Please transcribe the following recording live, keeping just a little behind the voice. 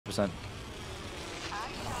100%.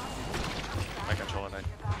 I control it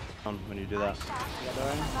when you do that.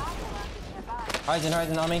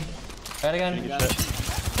 Horizon on me. Right again.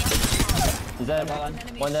 He's dead.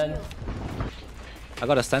 One dead. I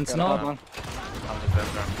got a sentinel. I'm just dead,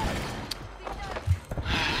 bro.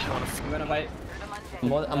 I'm gonna fight.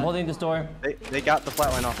 I'm holding this door. They got the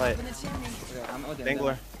flatline off height.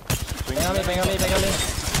 Dangler. Bang on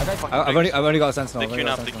me. I've only got a sentinel. They queuing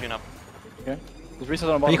up, they queuing up. Okay. There's resources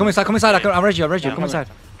on the bottom. You come inside. I'm ready. Come inside.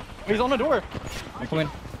 He's on the door. I'm coming.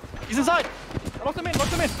 He's inside. Lock him in.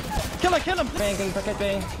 Kill him. Bang, packet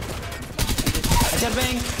bang. I can't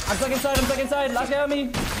bang. I'm stuck inside. Last guy on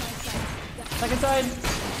me. Stuck inside.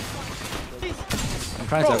 I'm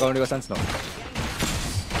trying to. I've only got sentinel.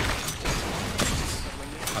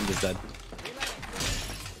 I'm just dead.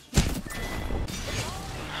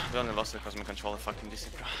 We only lost it because we control the fucking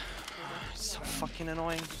DC, bro. So fucking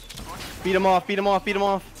annoying. Beat him off.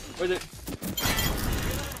 Where's it?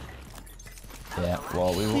 Yeah,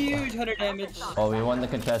 well, Huge 100 damage. we won the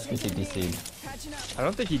contest because he DC'd. I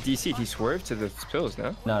don't think he DC'd, he swerved to the pills,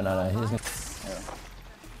 no? No, he's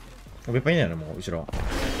몇 번이냐 뭐 이시러.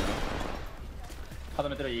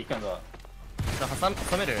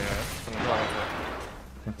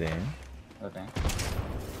 어때?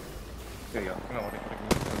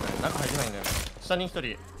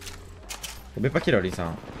 몇 바퀴라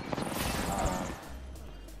리사.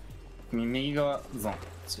 右側ゾーン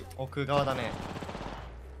奥側だね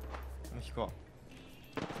引こ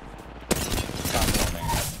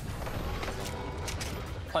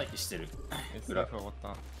う回避してる裏来るわ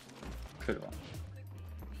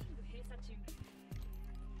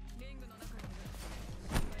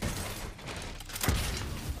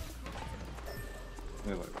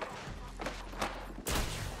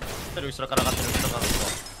後ろから上がってる後ろから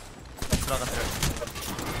上がって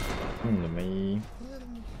るでもいい。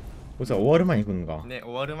こいつは終わる前に来るのか。ね、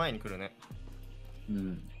終わる前に来るね。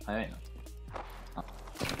早いな。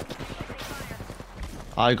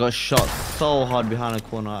I got shot so hard behind a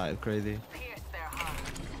corner, it's crazy.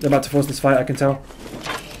 They're about to force this fight, I can tell.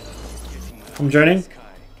 I'm joining.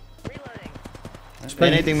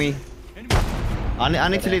 They're nading me. I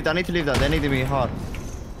need to leave that, they're nading me hard.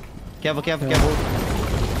 Careful.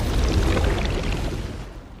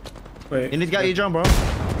 Wait. You need to get your drum, bro.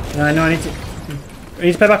 No, I know, I need to. You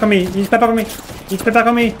need to pay back on me. No. Nice.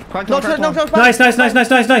 Nice.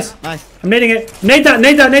 I'm nading it. Nade that.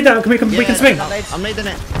 We can swing. I'm nading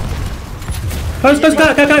it. Close.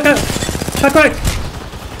 Cut right.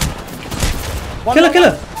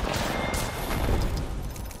 Killer.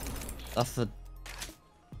 That's the...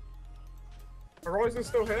 Horizon's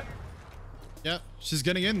still here. Yeah, she's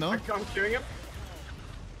getting in though. I'm queuing him.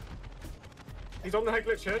 He's on the head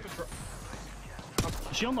glitch here.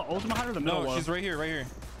 Is she on the ultimate height or the middle? No, she's right here.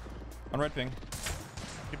 On red ping.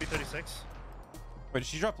 Could be 36. Wait, did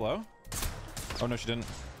she drop low? Oh no, she didn't.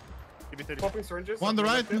 Could be 30. Popping syringes. One on the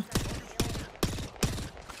right. Can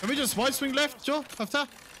we just wide swing left, Joe? After?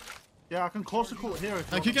 Yeah, I can close the court here.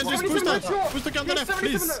 Like you can just push that. Push the gun to left,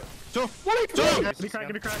 please. Joe. Joe.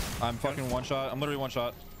 Give me crack. I'm fucking one shot. I'm literally one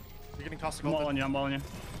shot. You're getting tossed. I'm balling you.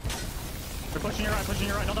 They're pushing your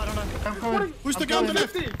right. Don't die. Push the gun to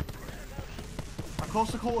left. I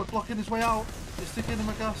close the court, blocking his way out. He's sticking in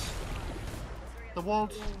my gas. The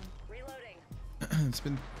walls. It's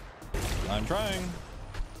been... I'm trying.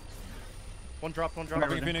 One drop.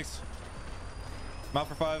 Marking Phoenix. I'm out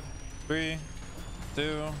for 5, 3,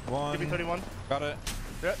 2, 1. Give me 31. Got it.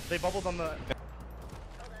 Yeah, they bubbled on the...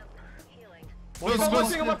 Close. I'm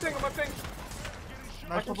on my ping.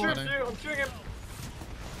 I can shoot you. I'm shooting him.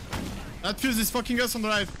 That fuse is fucking us on the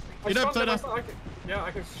right. Get up, Tyler. Yeah,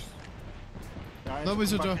 I can... No,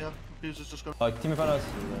 where's your Joe? team in front of us.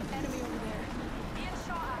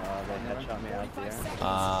 They headshot me out there.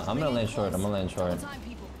 I'm gonna land short.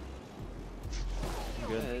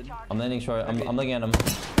 Good. I'm landing short. I'm looking at him.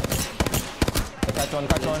 Catch one.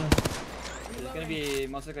 There's gonna be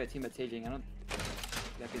most likely a team that's staging. I don't.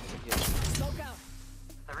 That gets here.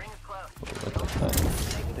 The ring is close.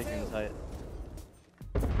 Taking the height.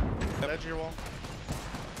 Edge your wall.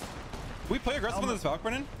 We play aggressive on this Valk,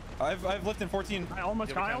 Brennan. I've lifted 14. I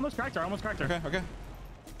almost cracked her. Okay.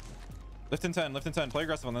 Lift in 10. Play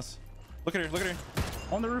aggressive on this. Look at her.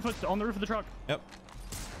 On the roof of the truck. Yep.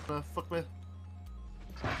 Fuck me.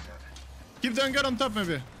 Keep doing good on top,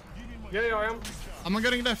 maybe. Yeah, I am. I'm not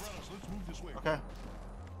getting left. Okay.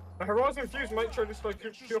 The Horizon fuse might try to just like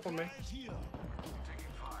queue up on me.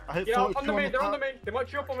 I hit they're under me. They might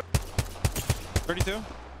queue up on me. 32.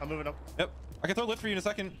 I'm moving up. Yep. I can throw lift for you in a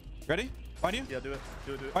second. Ready? Find you? Yeah, do it.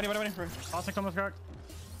 Find you. I'll 6 almost cracked.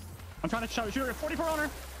 I'm trying to shoot her. 44 on her.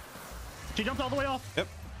 She jumped all the way off. Yep.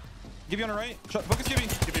 Gibby on the right. Focus Gibby.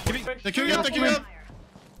 Gibby. They're queuing up, they're queuing up.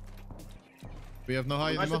 We have no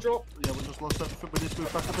high Nice anymore. drop. Yeah, we just lost everything. We need to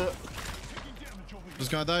move back a bit.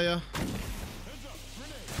 Just gonna die, yeah.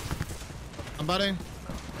 I'm batting.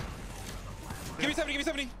 Give me 70, give me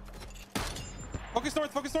 70. Focus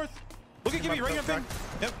north, focus north. Look at Gibby, right here on ping.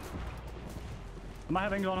 Yep. I might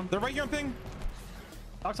have angle on him. They're right here on ping.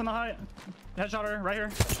 Ox on the high. Headshot her, right here.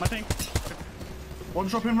 My ping. One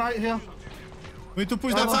dropping right here. We need to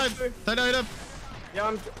push that side. Tie it up. Yeah,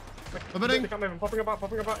 I'm batting. I'm popping about.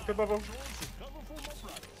 Good bubble.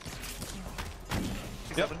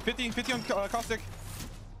 Yep, 50 on caustic.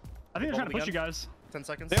 I think they're trying to push you guys. 10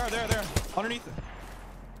 seconds. They are. Underneath.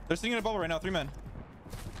 They're sitting in a bubble right now, 3 men.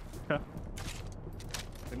 Okay.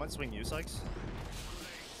 They might swing you, Sykes.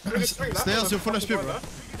 Stairs, you're full HP, bro.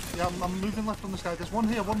 Yeah, I'm moving left on this guy. There's one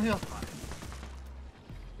here.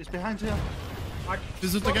 It's behind here.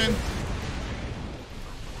 Is it again?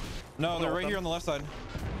 No, they're right here on the left side. Is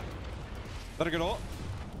that a good ult?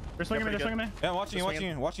 They're swinging me. Yeah, I'm watching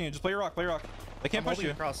you. Just play your rock, They can't push you.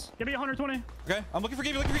 Across. Give me 120. Okay, I'm looking for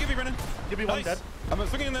Gibby, Brennan. Give me one dead. I'm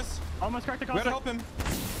swinging in this. Almost cracked the We gotta caustic. help him.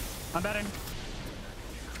 I'm batting.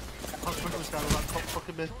 I'll swing this guy with that top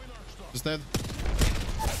fucking bit. Just dead.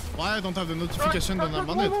 Why I don't have the notification then I'm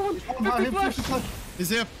on it? He's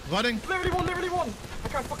here, riding. Literally one. I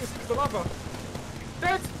can't fucking see the lava.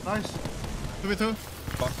 Dead. Nice. 2v2.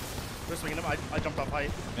 Fuck. They're swinging him. I jumped up high.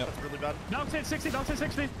 Yep. That's really bad. Dogs hit 60.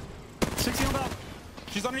 60 on top.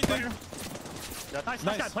 She's underneath there. Nice.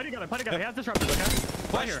 Guy. Play together. He has disruptors, okay?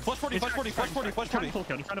 Flash 40. Trying to full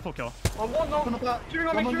kill. He's trying to full kill. On one, no. Shooting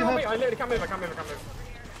on me. I literally can't move.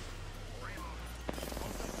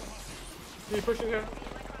 He's pushing here.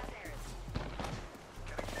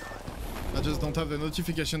 I just don't have the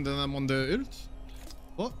notification that I'm on the ult.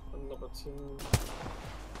 What? Another team.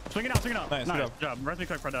 Swing it out. Nice, good job. Res me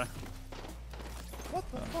quick for die. What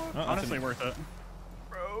the fuck? Honestly worth it.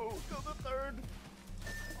 Bro, go the third.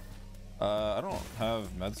 I don't have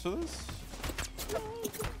meds for this.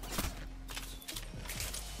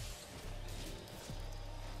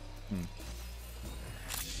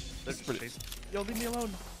 That's pretty. Yo, leave me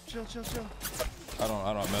alone. Chill. I don't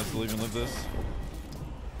have meds to even live this.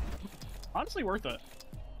 Honestly worth it.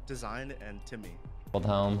 Design and Timmy. Hold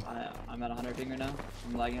home. I'm at 100 ping right now.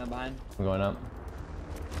 I'm lagging up behind. I'm going up.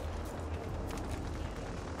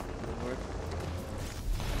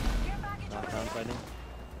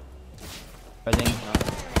 Fighting.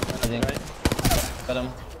 Got him.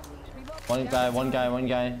 One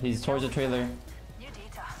guy. He's towards the trailer.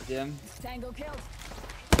 Jim. Tango killed.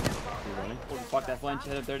 Oh, fuck that flinch.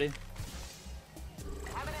 Hit him 30.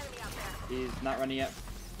 He's not running yet.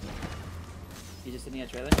 He's just sitting at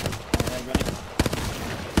trailer. Running.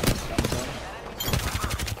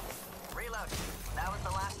 Reload. That was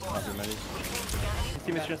the last one. His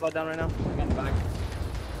team is just let down right now. Again, back.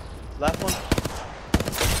 Last one.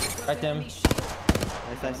 Cracked him.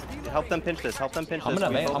 Nice. Help them pinch this. I'm gonna bang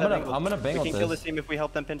with We can this. kill this team if we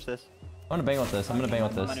help them pinch this. I'm gonna bang with this. Firing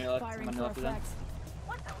What for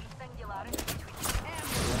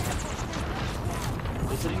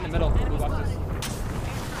He's sitting in the middle. Blue boxes.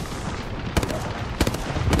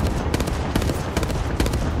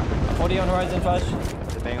 Forty on horizon flash.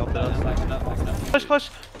 Bang up those. Backing up. Push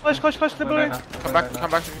the building. Come back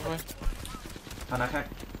to me.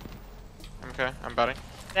 Okay, I'm batting.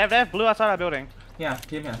 They have blue outside our building. Yeah,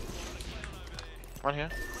 team here. One here.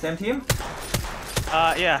 Same team?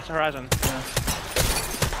 Yeah, it's horizon. Yeah.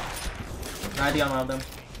 No idea on one of them.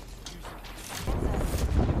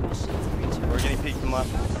 We're getting peeked from left.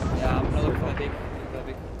 Yeah, I'm gonna look for that big.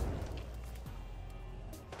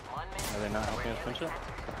 Are they not helping us pinch it?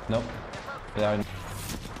 Nope. They are.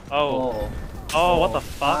 Oh, what the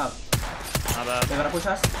fuck? Not bad. They're gonna push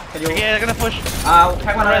us? Can you... Yeah, they're gonna push.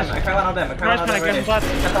 Crack one of them.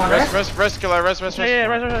 Res killer. Yeah,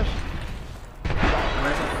 res.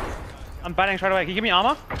 I'm batting straight away. Can you give me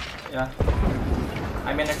armor? Yeah.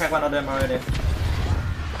 I mean, I cracked one of them already.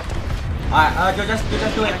 Alright, you just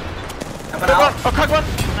do it. I'm gonna out. Oh, crack one.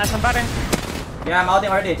 Nice, I'm batting. Yeah, I'm outing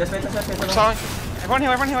already. Just wait. Sorry. Everyone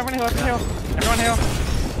heal. Everyone heal.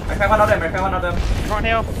 I cracked one of them. Everyone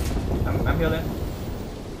heal. I'm healing.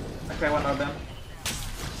 I cracked one of them.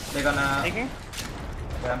 They're gonna... Taking?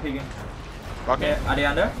 Yeah, I'm peeking. Okay. Are they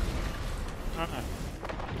under?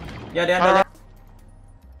 Yeah, they're under.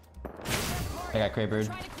 I got Craybeard.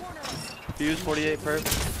 Fuse 48 perp.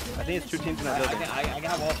 I think it's 2 teams in that building. I can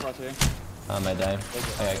have wall for us here. I might die. I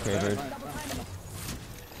got Craybeard.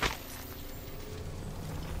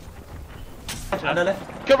 Under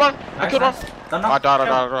left. Killed one. I killed one. Don't know. I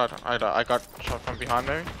died. I got shot from behind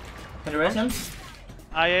there. Can you raise him?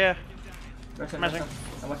 Ah, yeah. Raise him. Smashing.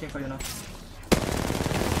 I'm watching for you now.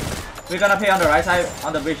 We're gonna play on the right side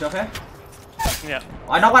on the bridge, okay? Yeah.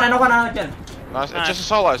 I knock one again. Nice. It's just a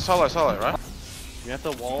solo, right? You have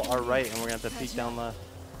to wall our right, and we're gonna have to peek down left.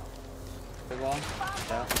 Big wall.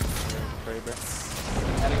 Yeah. Kraber.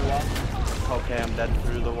 Heading wall. Okay, I'm dead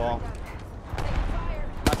through the wall.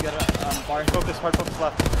 Not good. Bar. Hard focus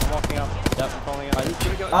left. I'm walking up. Yep. I'm falling in.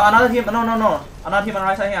 Another team. No. Another team on the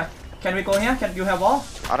right side here. Can we go here? Can you have wall?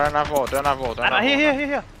 I don't have wall, don't have wall.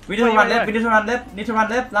 Here. We need to run left. Need to run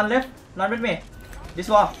left. Run with me. This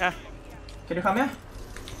wall. Yeah. Can you come here?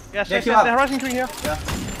 Yeah, stay. The horizon tree here. Yeah.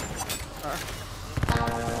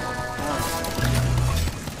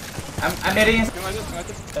 I'm netting in.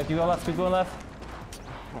 Keep going left.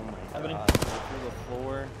 Oh my god. Through the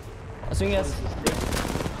floor. I'm swinging yes.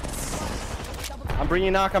 I'm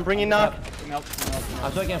bringing knock. I'm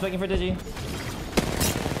swinging for Digi.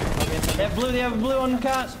 They have blue on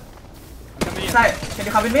cat. Side. Can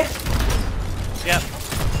you come with me? Yeah.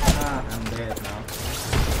 I'm dead now.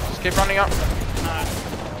 Just keep running up.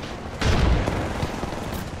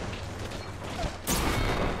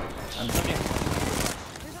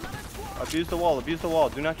 Abuse the wall.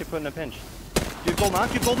 Do not get put in a pinch. Dude, gold knock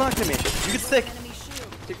to me. You get sick.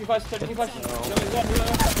 I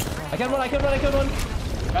can run.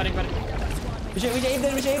 Ready. We should aim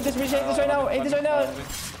this right now.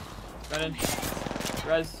 Got in.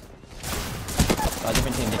 Res.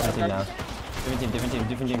 Different team now. Different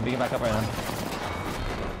team. We can back up right now.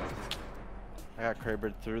 I got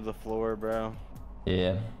Kraber through the floor, bro.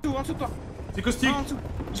 Yeah. En dessous de toi. C'est caustique.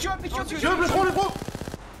 Je prends le pro.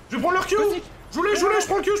 Je prends leur Q. Je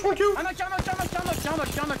prends le Q. Un knock.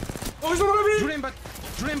 Horizon dans la vie. Je voulais une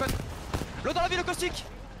batte. L'autre dans la vie, le caustique.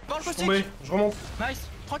 Dans le caustique. Je remonte. Nice.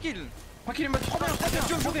 Tranquille, une batte.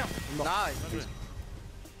 Trop bien. Nice.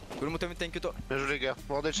 Tout le monde t'aime que toi. Bien joué les gars.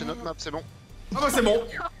 Bordel chez notre map, c'est bon. Ah bah c'est bon.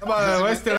 Ah bah ouais, c'était